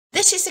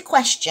this is a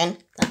question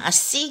that I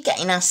see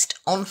getting asked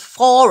on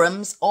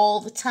forums all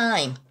the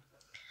time.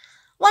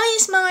 Why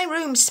is my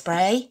room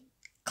spray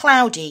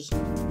cloudy?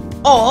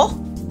 Or,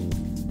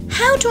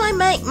 how do I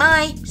make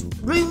my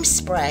room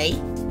spray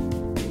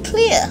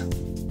clear?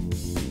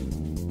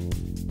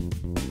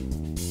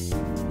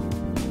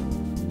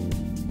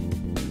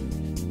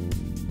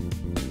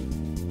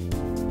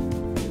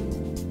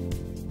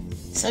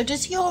 So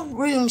does your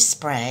room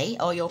spray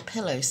or your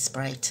pillow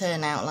spray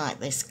turn out like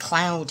this,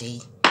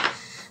 cloudy?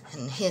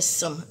 And here's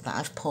some that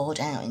I've poured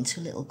out into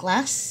a little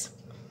glass.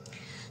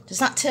 Does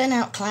that turn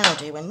out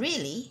cloudy when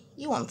really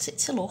you want it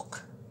to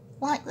look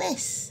like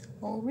this?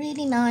 All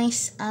really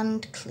nice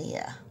and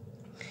clear.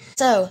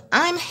 So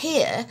I'm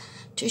here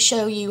to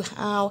show you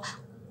how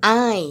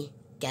I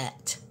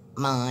get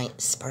my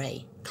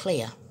spray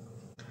clear.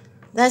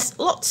 There's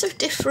lots of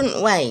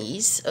different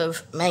ways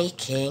of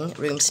making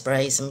room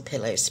sprays and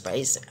pillow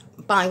sprays.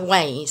 By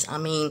ways, I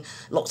mean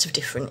lots of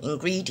different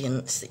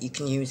ingredients that you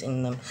can use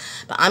in them.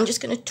 But I'm just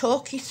going to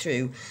talk you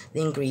through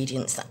the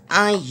ingredients that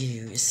I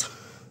use.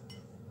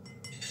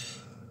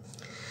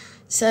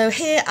 So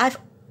here I've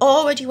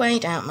already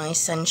weighed out my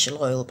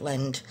essential oil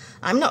blend.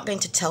 I'm not going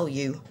to tell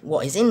you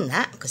what is in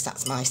that because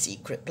that's my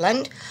secret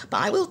blend.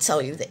 But I will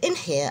tell you that in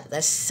here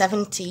there's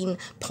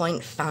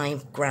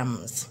 17.5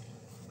 grams.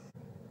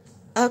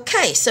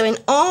 Okay, so in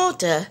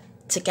order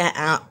to get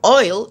our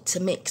oil to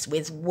mix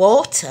with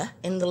water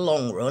in the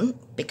long run,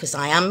 because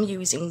I am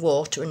using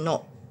water and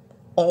not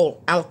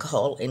all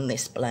alcohol in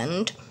this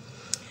blend,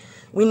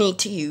 we need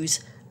to use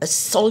a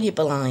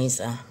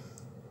solubilizer.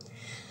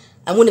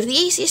 And one of the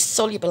easiest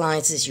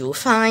solubilizers you'll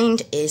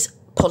find is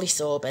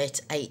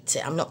polysorbate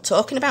 80. I'm not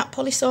talking about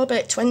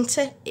polysorbate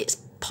 20, it's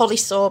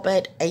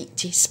polysorbate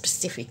 80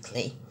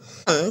 specifically.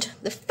 And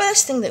the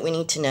first thing that we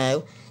need to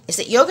know is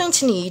that you're going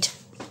to need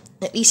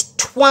at least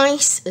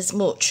twice as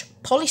much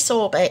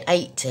polysorbate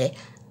 80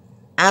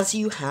 as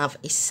you have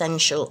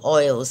essential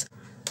oils.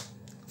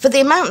 For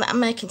the amount that I'm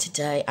making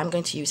today, I'm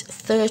going to use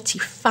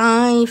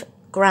 35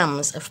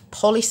 grams of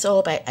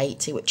polysorbate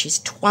 80, which is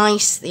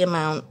twice the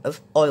amount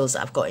of oils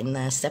that I've got in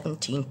there,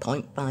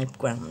 17.5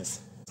 grams.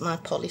 My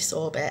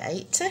polysorbate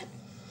 80.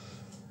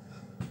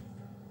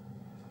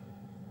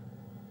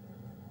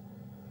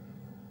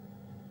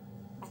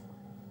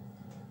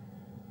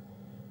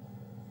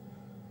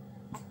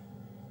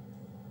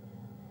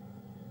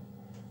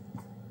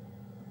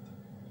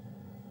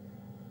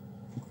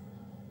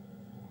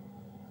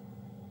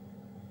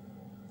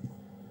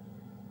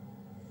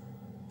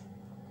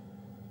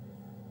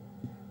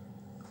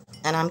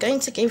 And I'm going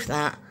to give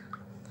that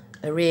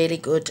a really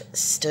good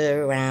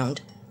stir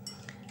around.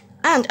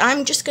 And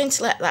I'm just going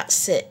to let that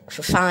sit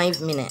for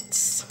 5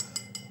 minutes.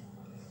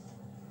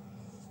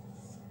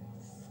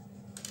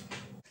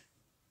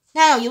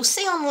 Now, you'll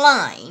see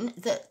online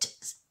that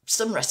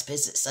some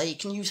recipes that say you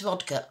can use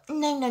vodka.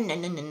 No.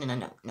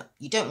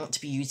 You don't want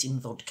to be using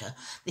vodka.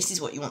 This is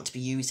what you want to be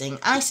using.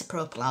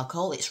 Isopropyl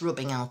alcohol, it's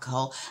rubbing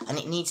alcohol, and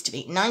it needs to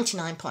be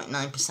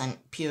 99.9%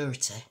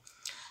 purity.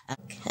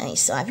 Okay,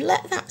 so I've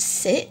let that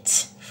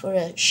sit for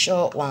a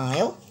short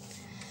while,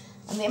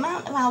 and the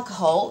amount of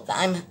alcohol that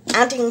I'm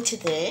adding to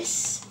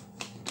this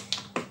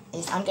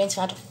is I'm going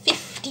to add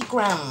 50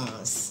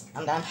 grams,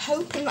 and I'm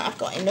hoping that I've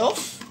got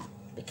enough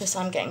because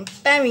I'm getting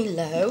very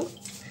low.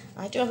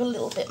 I do have a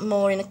little bit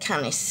more in a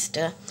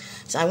canister,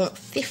 so I want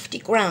 50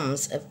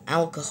 grams of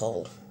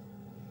alcohol.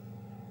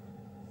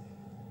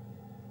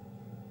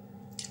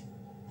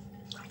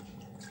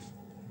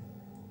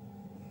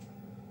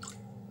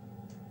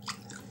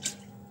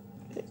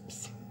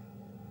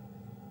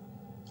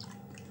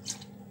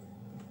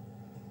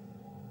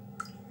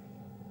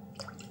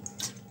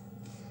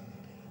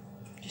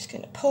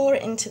 Going to pour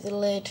it into the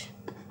lid.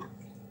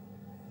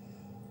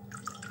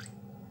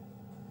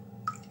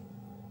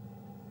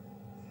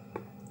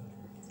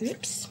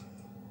 Oops.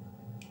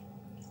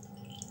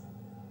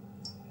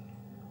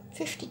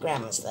 50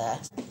 grams there.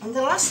 And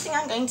the last thing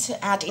I'm going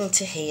to add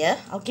into here,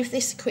 I'll give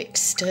this a quick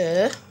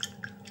stir.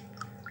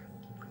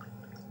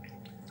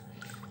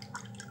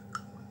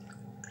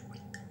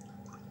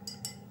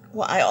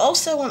 What I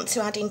also want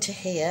to add into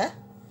here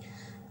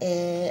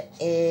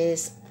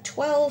is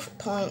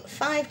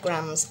 12.5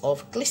 grams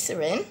of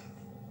glycerin.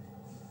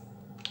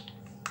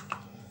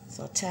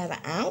 So I'll tear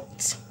that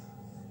out.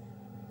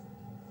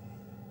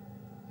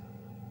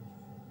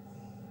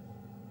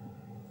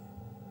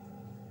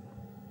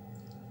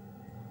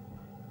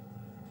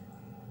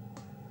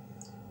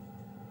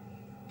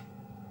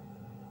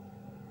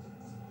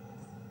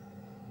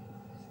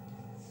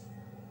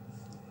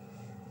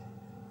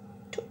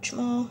 Touch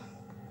more.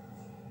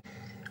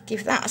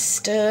 Give that a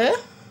stir.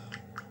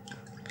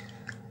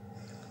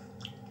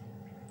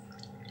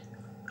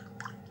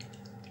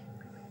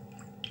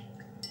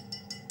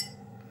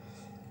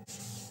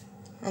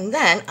 And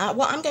then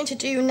what I'm going to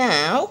do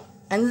now,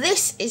 and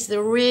this is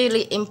the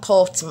really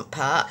important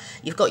part,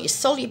 you've got your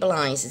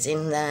solubilizers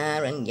in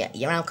there and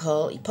your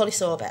alcohol, your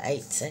polysorbate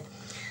 80.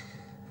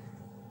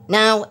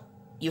 Now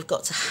you've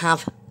got to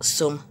have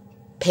some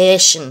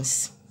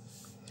patience.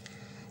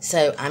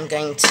 So I've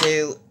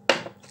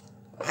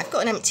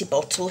got an empty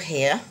bottle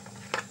here.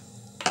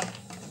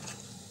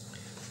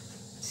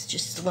 It's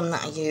just the one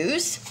that I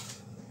use.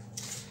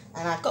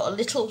 And I've got a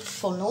little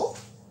funnel.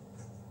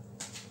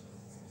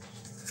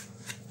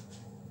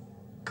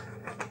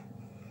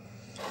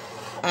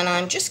 And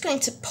I'm just going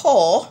to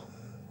pour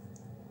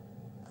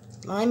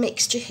my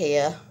mixture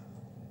here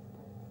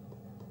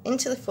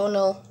into the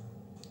funnel,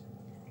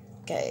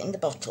 get it in the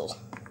bottle.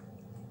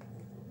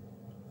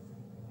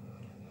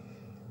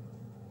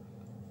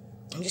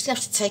 I'm just going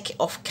to have to take it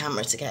off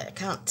camera to get it. I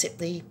can't tip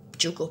the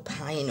jug up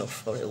high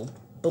enough or it'll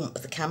bump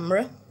the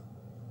camera.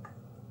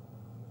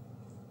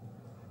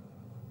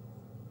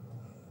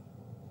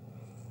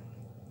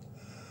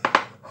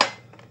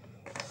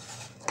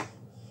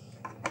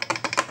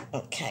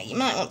 Okay, you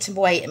might want to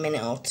wait a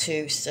minute or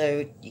two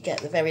so you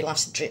get the very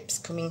last drips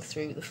coming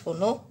through the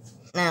funnel.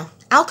 Now,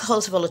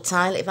 alcohol's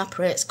volatile, it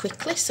evaporates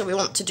quickly, so we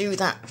want to do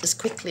that as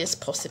quickly as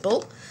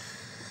possible.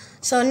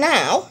 So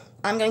now,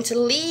 I'm going to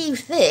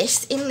leave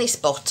this in this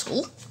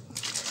bottle.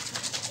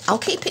 I'll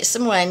keep it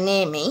somewhere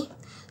near me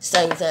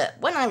so that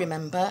when I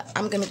remember,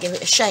 I'm going to give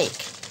it a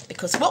shake.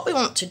 Because what we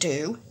want to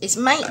do is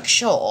make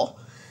sure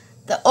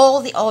that all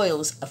the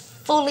oils are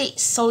fully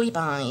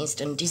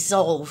solubilized and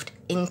dissolved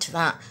into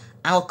that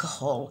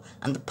alcohol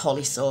and the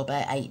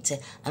polysorbate 80,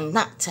 and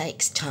that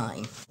takes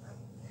time.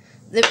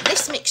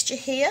 This mixture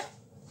here,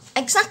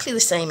 exactly the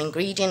same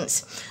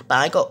ingredients, but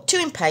I got too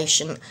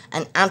impatient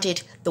and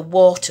added the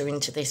water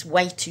into this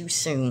way too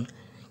soon.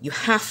 You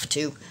have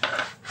to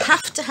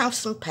have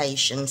some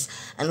patience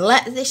and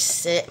let this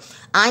sit,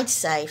 I'd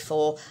say,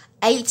 for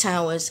 8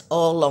 hours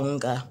or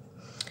longer.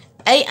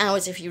 8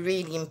 hours if you're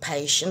really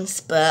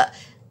impatient, but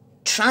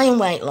try and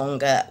wait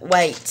longer.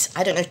 Wait,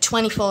 I don't know,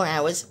 24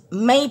 hours,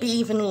 maybe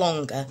even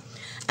longer.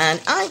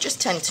 And I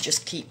just tend to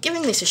just keep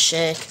giving this a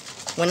shake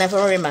whenever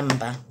I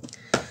remember.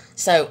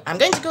 So I'm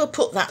going to go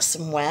put that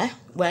somewhere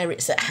where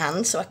it's at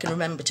hand so I can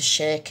remember to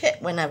shake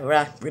it whenever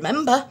I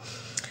remember.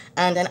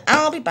 And then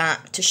I'll be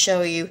back to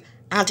show you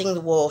adding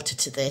the water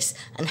to this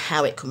and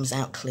how it comes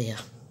out clear.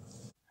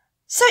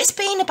 So it's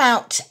been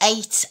about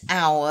 8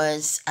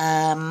 hours.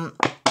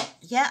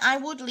 Yeah, I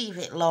would leave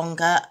it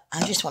longer.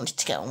 I just wanted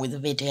to get on with the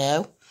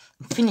video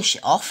and finish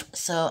it off.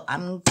 So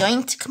I'm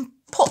going to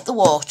put the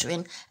water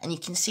in and you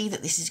can see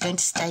that this is going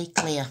to stay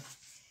clear.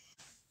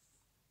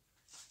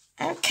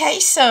 Okay,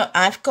 so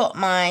I've got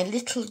my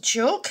little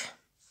jug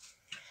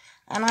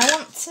and I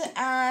want to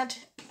add,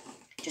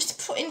 just to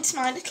put into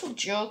my little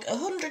jug,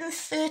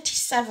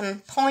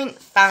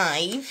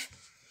 137.5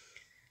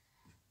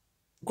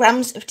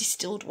 grams of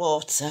distilled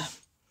water.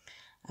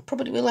 I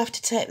probably will have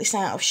to take this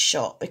out of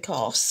shot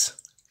because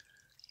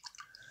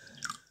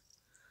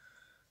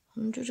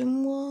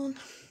 101.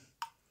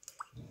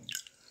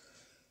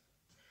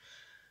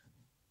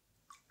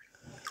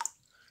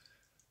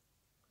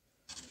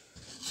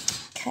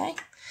 Okay.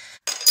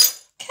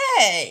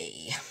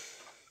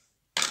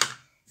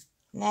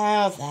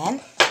 Now then,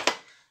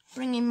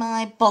 bringing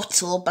my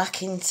bottle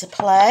back into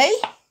play.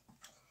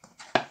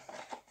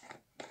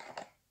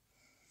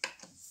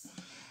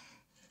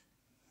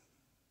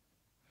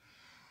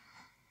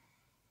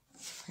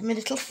 My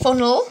little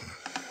funnel.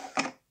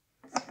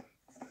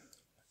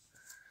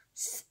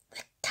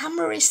 The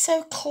camera is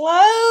so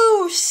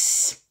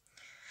close.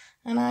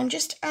 And I'm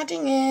just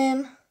adding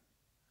in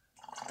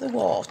the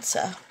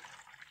water.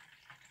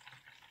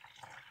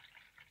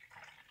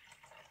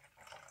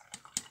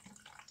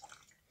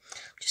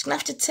 Just going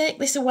to have to take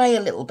this away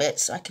a little bit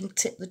so I can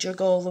tip the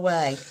jug all the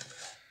way.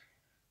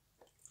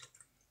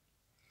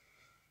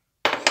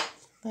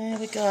 There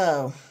we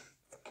go.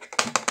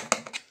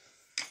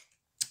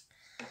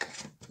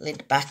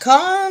 Lid back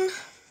on.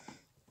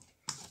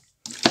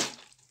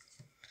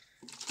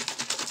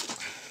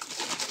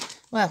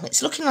 Well,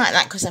 it's looking like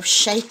that because I've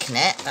shaken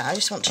it, but I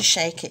just want to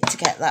shake it to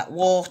get that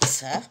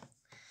water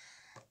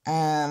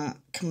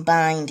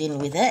combined in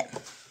with it.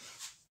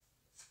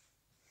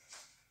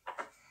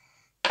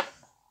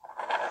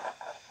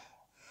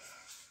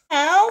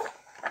 Now,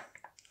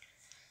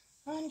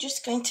 I'm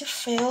just going to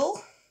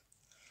fill.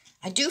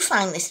 I do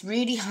find this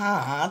really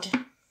hard.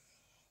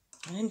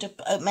 I end up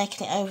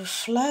making it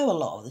overflow a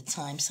lot of the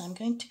time, so I'm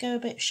going to go a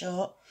bit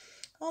short.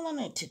 All I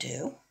need to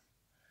do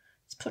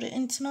is put it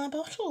into my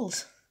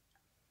bottles.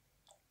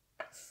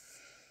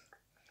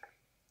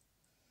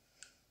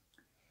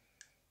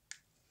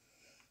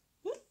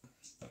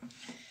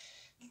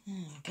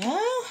 There we go.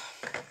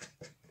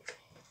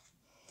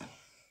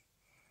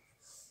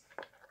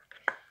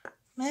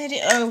 Made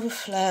it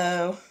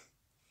overflow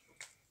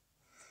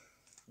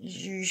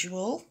as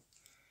usual.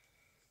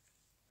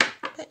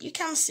 But you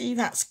can see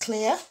that's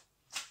clear.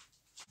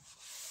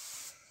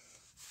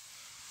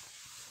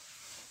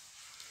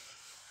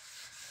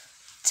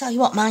 Tell you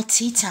what, my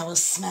tea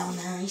towels smell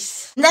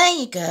nice. There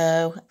you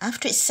go.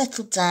 After it's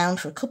settled down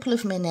for a couple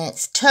of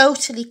minutes,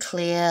 totally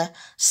clear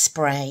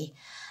spray.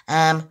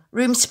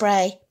 Room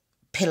spray,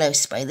 pillow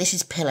spray. This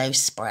is pillow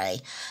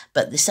spray,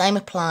 but the same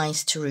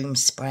applies to room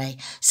spray.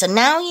 So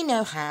now you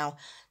know how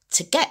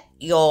to get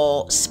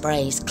your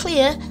sprays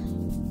clear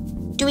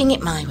doing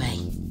it my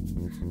way.